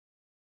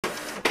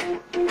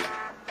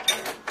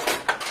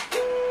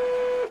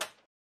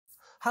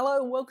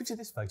Hello and welcome to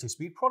this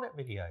Fotospeed product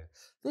video.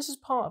 This is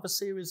part of a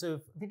series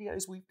of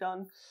videos we've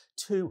done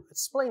to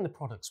explain the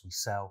products we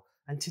sell,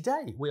 and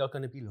today we are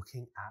going to be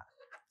looking at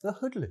the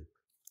HoodLoupe.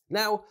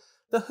 Now,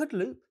 the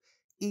HoodLoupe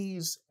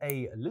is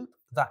a loop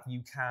that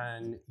you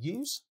can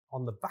use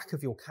on the back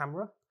of your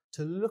camera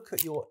to look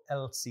at your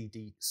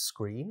LCD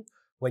screen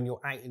when you're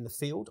out in the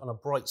field on a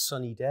bright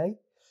sunny day.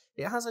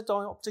 It has a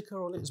diopter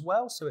on it as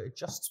well, so it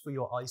adjusts for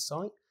your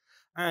eyesight,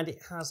 and it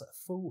has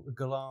full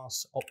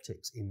glass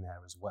optics in there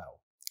as well.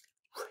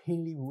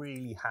 Really,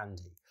 really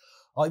handy.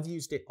 I've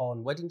used it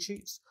on wedding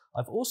shoots.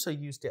 I've also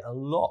used it a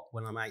lot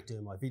when I'm out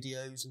doing my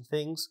videos and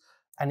things,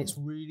 and it's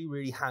really,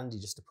 really handy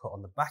just to put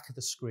on the back of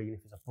the screen.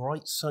 If it's a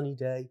bright sunny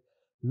day,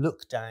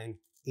 look down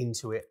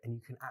into it and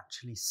you can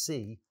actually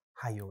see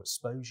how your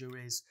exposure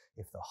is,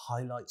 if the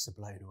highlights are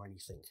blown or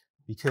anything.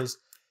 Because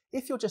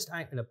if you're just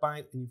out and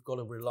about and you've got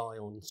to rely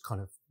on kind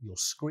of your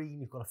screen,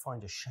 you've got to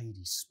find a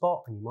shady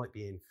spot and you might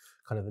be in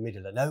kind of the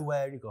middle of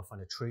nowhere and you've got to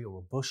find a tree or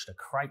a bush to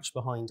crouch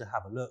behind to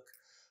have a look.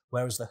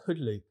 Whereas the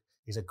HoodLoupe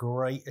is a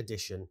great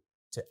addition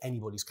to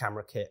anybody's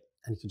camera kit,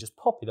 and you can just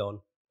pop it on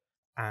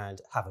and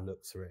have a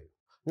look through.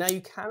 Now you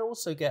can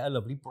also get a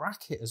lovely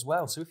bracket as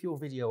well. So if you're a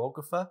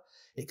videographer,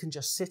 it can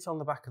just sit on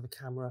the back of the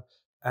camera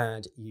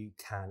and you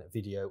can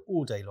video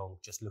all day long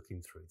just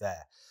looking through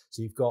there.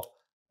 So you've got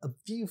a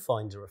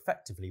viewfinder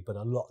effectively, but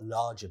a lot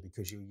larger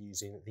because you're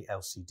using the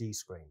LCD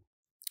screen.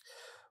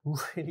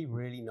 Really,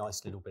 really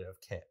nice little bit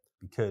of kit,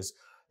 because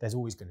there's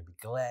always going to be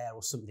glare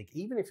or something.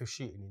 Even if you're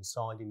shooting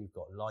inside and you've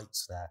got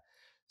lights there,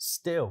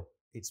 still,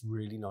 it's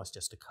really nice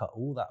just to cut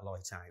all that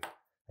light out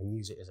and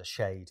use it as a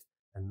shade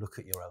and look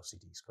at your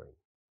LCD screen.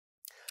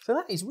 So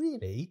that is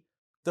really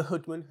the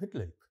Hoodman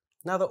HoodLoupe.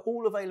 Now they're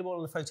all available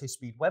on the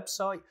Fotospeed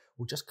website,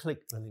 or just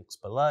click the links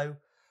below.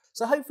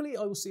 So hopefully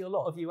I will see a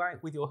lot of you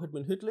out with your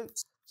Hoodman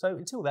HoodLoupes. So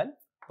until then,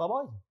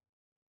 bye-bye.